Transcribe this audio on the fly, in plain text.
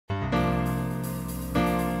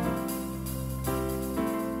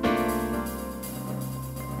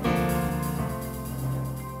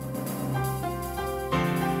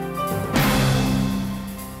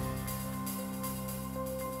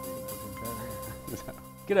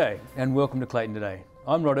G'day and welcome to Clayton Today.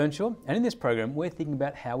 I'm Rod Earnshaw, and in this program we're thinking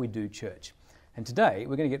about how we do church. And today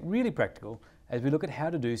we're going to get really practical as we look at how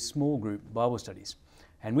to do small group Bible studies.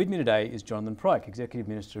 And with me today is Jonathan Pryke, Executive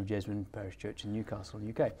Minister of Jesmond Parish Church in Newcastle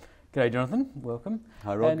UK. G'day Jonathan, welcome.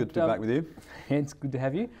 Hi Rod, good to be back with you. It's good to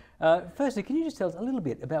have you. Firstly, can you just tell us a little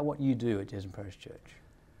bit about what you do at Jesmond Parish Church?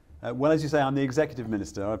 Well, as you say, I'm the Executive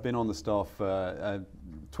Minister. I've been on the staff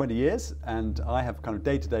 20 years, and I have kind of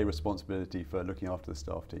day-to-day responsibility for looking after the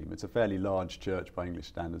staff team. It's a fairly large church by English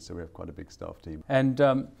standards, so we have quite a big staff team. And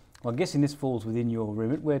well, I'm guessing this falls within your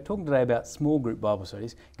remit. We're talking today about small group Bible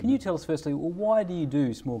studies. Can you tell us firstly, well, why do you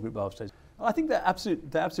do small group Bible studies? I think they're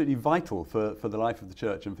absolutely vital for the life of the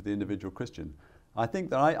church and for the individual Christian. I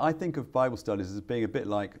think that I think of Bible studies as being a bit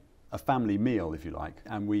like a family meal, if you like,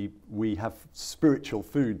 and we have spiritual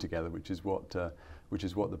food together, which is what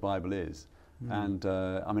the Bible is. And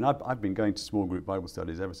I mean, I've been going to small group Bible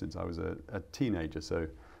studies ever since I was a teenager, so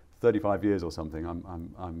 35 years or something.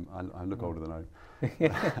 I look older than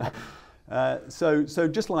I. So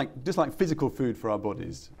just like physical food for our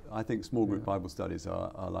bodies, I think small group Bible studies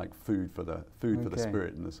are like food for the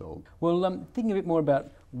spirit and the soul. Well, thinking a bit more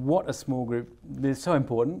about what a small group is so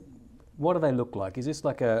important. What do they look like? Is this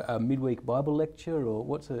like a midweek Bible lecture, or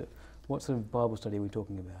what sort of Bible study are we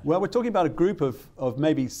talking about? Well, we're talking about a group of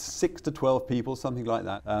maybe 6 to 12 people, something like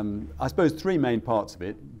that. I suppose three main parts of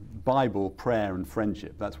it: Bible, prayer, and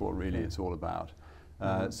friendship. That's what really it's all about.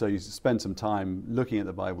 So you spend some time looking at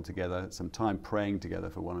the Bible together, some time praying together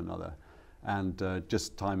for one another, and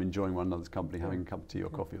just time enjoying one another's company, having a cup of tea or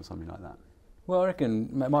coffee or something like that. Well, I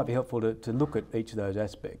reckon it might be helpful to look at each of those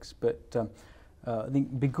aspects, but I think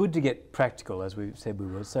it'd be good to get practical, as we said we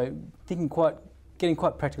would. So getting quite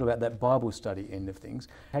practical about that Bible study end of things.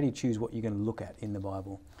 How do you choose what you're going to look at in the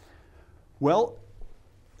Bible? Well,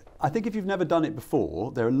 I think if you've never done it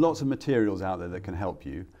before, there are lots of materials out there that can help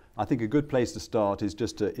you. I think a good place to start is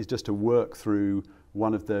just to work through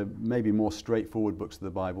one of the maybe more straightforward books of the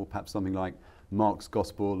Bible, perhaps something like Mark's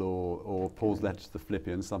Gospel or Paul's letter to the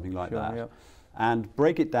Philippians, something like that, yep. And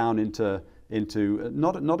break it down into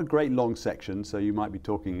not a great long section, so you might be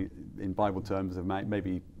talking in Bible terms of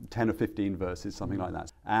maybe 10 or 15 verses, something like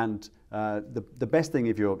that. And the best thing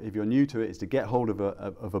if you're new to it is to get hold of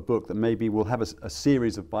a book that maybe will have a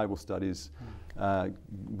series of Bible studies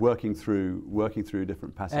working through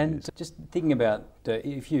different passages. And just thinking about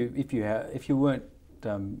if you weren't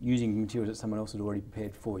using materials that someone else had already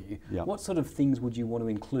prepared for you, what sort of things would you want to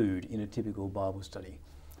include in a typical Bible study?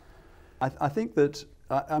 I think that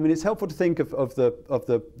I mean, it's helpful to think of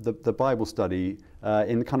the Bible study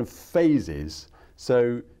in kind of phases.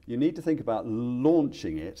 So you need to think about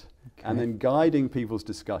launching it, and then guiding people's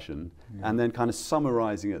discussion, and then kind of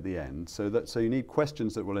summarising at the end. So you need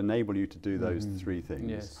questions that will enable you to do those three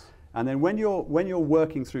things. Yes. And then when you're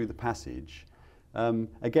working through the passage,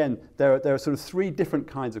 again, there are sort of three different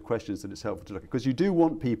kinds of questions that it's helpful to look at, because you do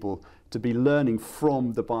want people to be learning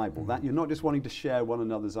from the Bible. That you're not just wanting to share one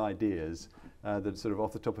another's ideas that are sort of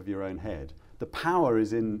off the top of your own head. The power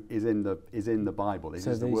is in the Bible. It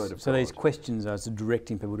is the Word of God. So these questions are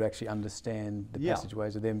directing people to actually understand the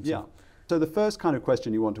passageways of them. Yeah. So the first kind of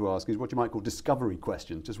question you want to ask is what you might call discovery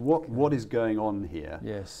questions. Just what is going on here?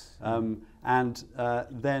 Yes. And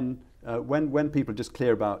then when people are just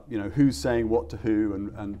clear about who's saying what to who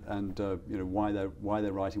and why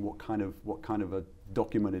they're writing, what kind of a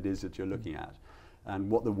document it is that you're looking at,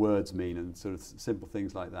 and what the words mean, and sort of simple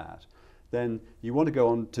things like that, then you want to go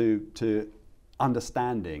on to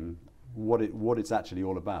understanding what it's actually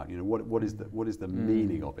all about. What is the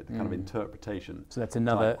meaning of it, the kind of interpretation. So that's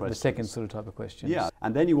the second sort of type of question. Yeah,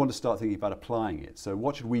 and then you want to start thinking about applying it. So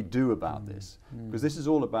what should we do about this? Because this is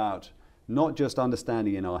all about not just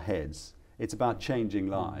understanding in our heads, it's about changing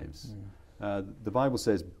lives. The Bible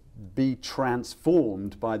says, be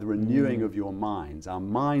transformed by the renewing of your minds. Our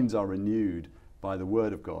minds are renewed by the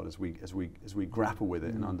Word of God as we grapple with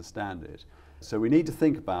it and understand it. So we need to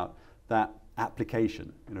think about that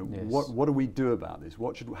application. What do we do about this?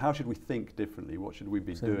 How should we think differently? What should we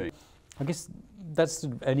be doing? I guess that's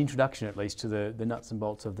an introduction, at least, to the nuts and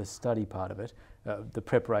bolts of the study part of it, the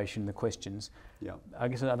preparation, the questions. Yeah. I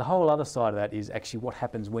guess the whole other side of that is actually what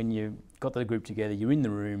happens when you got the group together, you're in the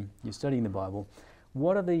room, you're studying the Bible.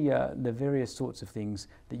 What are the various sorts of things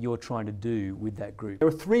that you're trying to do with that group? There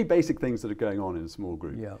are three basic things that are going on in a small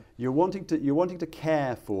group. Yeah. You're wanting to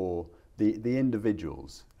care for the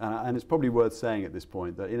individuals, and it's probably worth saying at this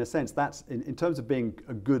point that in a sense that's in terms of being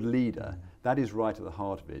a good leader, that is right at the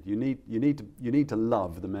heart of it. You need to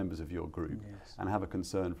love the members of your group and have a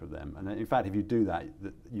concern for them. And in fact, if you do that,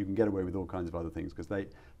 you can get away with all kinds of other things because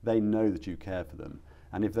they know that you care for them.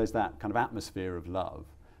 and if there's that kind of atmosphere of love,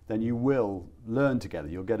 then you will learn together.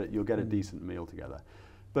 You'll get a decent meal together.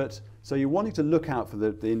 But so you're wanting to look out for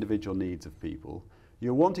the individual needs of people.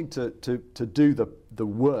 You're wanting to do the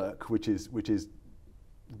work, which is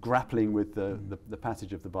grappling with the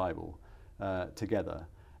passage of the Bible together.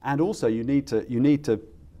 And also you need to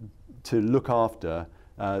look after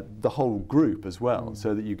the whole group as well,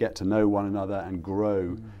 so that you get to know one another and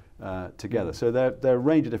grow together. So there are a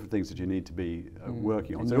range of different things that you need to be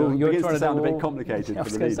working on. So it begins to sound a bit complicated. I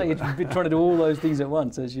was going to say, you've been trying to do all those things at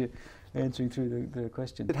once as you're answering through the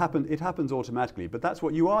question. It happens automatically, but that's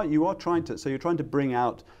what you are trying to. So you're trying to bring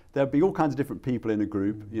out. There'll be all kinds of different people in a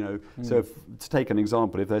group, you know. So to take an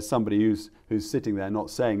example, if there's somebody who's sitting there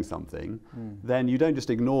not saying something, then you don't just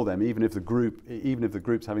ignore them, even if the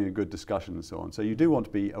group's having a good discussion and so on. So you do want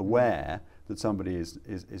to be aware that somebody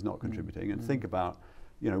is not contributing, and think about,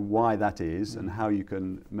 you know, why that is and how you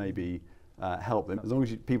can maybe help them. As long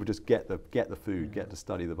as people just get the food, get to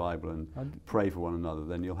study the Bible and pray for one another,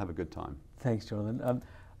 then you'll have a good time. Thanks, Jonathan.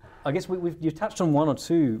 I guess you've touched on one or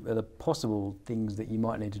two of the possible things that you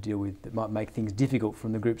might need to deal with that might make things difficult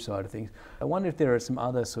from the group side of things. I wonder if there are some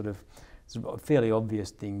other sort of fairly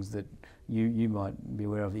obvious things that you might be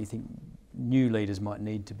aware of that you think new leaders might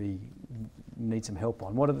need some help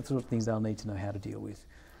on. What are the sort of things they'll need to know how to deal with?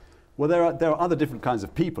 Well, there are other different kinds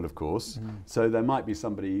of people, of course. So there might be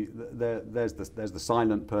somebody. There's the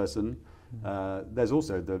silent person. There's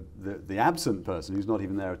also the absent person who's not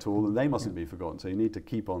even there at all, and they mustn't be forgotten. So you need to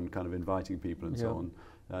keep on kind of inviting people and so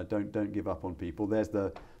on. Don't give up on people. There's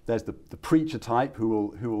the preacher type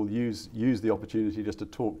who will use the opportunity just to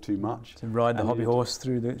talk too much. To ride the hobby horse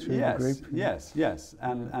through the group. Yes.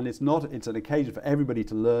 And it's an occasion for everybody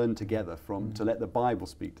to learn together to let the Bible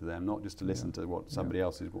speak to them, not just to listen to what somebody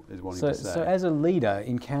else is wanting to say. So as a leader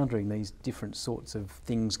encountering these different sorts of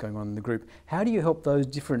things going on in the group, how do you help those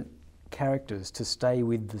different characters to stay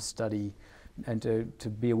with the study and to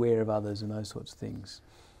be aware of others and those sorts of things?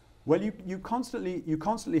 Well, you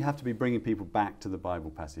constantly have to be bringing people back to the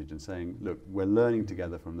Bible passage and saying, look, we're learning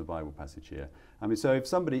together from the Bible passage here. I mean, so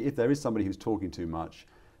if there is somebody who's talking too much,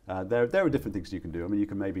 there are different things you can do. I mean, you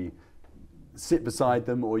can maybe sit beside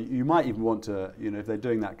them, or you might even want to, you know, if they're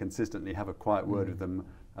doing that consistently, have a quiet word with them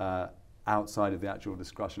outside of the actual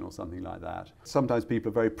discussion or something like that. Sometimes people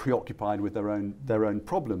are very preoccupied with their own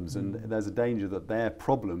problems, and there's a danger that their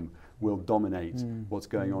problem will dominate what's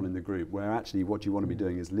going on in the group, where actually what you want to be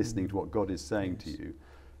doing is listening to what God is saying to you.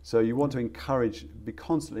 So you want to be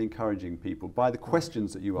constantly encouraging people by the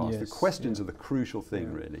questions that you ask. The questions are the crucial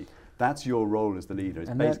thing, really. That's your role as the leader, is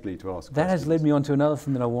basically to ask questions. That has led me on to another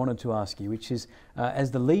thing that I wanted to ask you, which is, as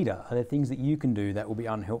the leader, are there things that you can do that will be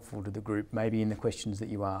unhelpful to the group, maybe in the questions that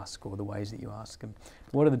you ask or the ways that you ask them?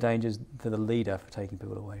 What are the dangers for the leader for taking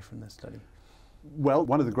people away from the study? Well,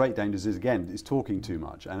 one of the great dangers is talking too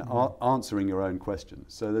much and answering your own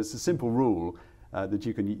questions. So there's a simple rule that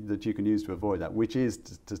you can use to avoid that, which is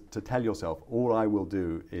to tell yourself, all I will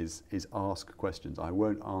do is ask questions. I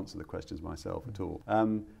won't answer the questions myself at all.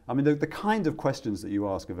 I mean, the kind of questions that you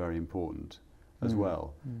ask are very important as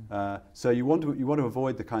well. So you want to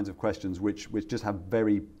avoid the kinds of questions which just have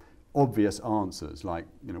very obvious answers, like,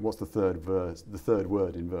 you know, what's the third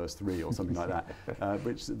word in verse 3 or something like that,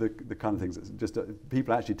 which the kind of things that just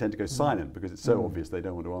people actually tend to go silent because it's so obvious they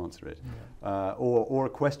don't want to answer it, or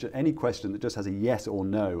any question that just has a yes or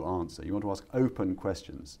no answer. You want to ask open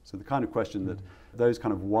questions, so the kind of question that those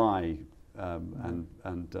kind of why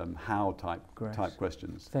and how type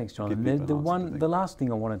questions. Thanks, Jonathan. The last thing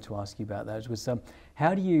I wanted to ask you about that was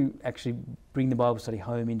how do you actually bring the Bible study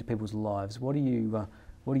home into people's lives? What are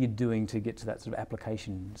you doing to get to that sort of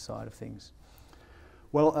application side of things?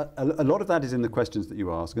 Well, a lot of that is in the questions that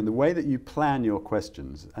you ask and the way that you plan your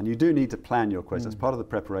questions. And you do need to plan your questions. That's part of the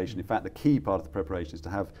preparation. In fact, the key part of the preparation is to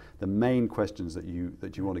have the main questions that you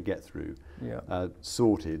want to get through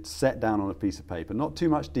sorted, set down on a piece of paper. Not too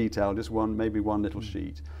much detail, just maybe one little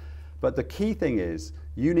sheet. But the key thing is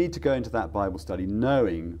you need to go into that Bible study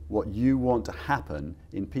knowing what you want to happen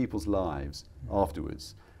in people's lives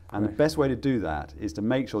afterwards. And the best way to do that is to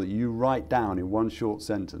make sure that you write down in one short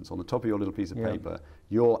sentence on the top of your little piece of paper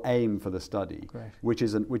your aim for the study, which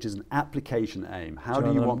is an application aim. How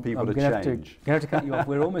do you want people to change? I'm going to have to cut you off.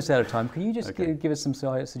 We're almost out of time. Can you just give us some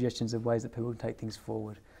suggestions of ways that people can take things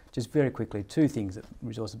forward? Just very quickly, 2 things that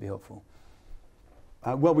resources would be helpful.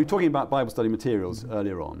 Well, we were talking about Bible study materials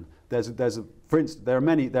earlier on. For instance, there are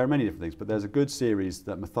many different things, but there's a good series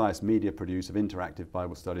that Matthias Media produce of interactive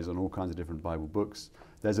Bible studies on all kinds of different Bible books.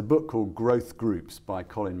 There's a book called Growth Groups by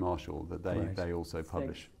Colin Marshall that they also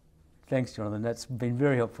publish. Thanks, Jonathan. That's been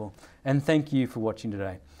very helpful. And thank you for watching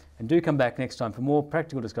today. And do come back next time for more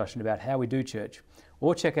practical discussion about how we do church,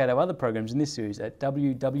 or check out our other programs in this series at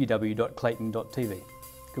www.clayton.tv.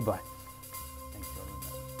 Goodbye.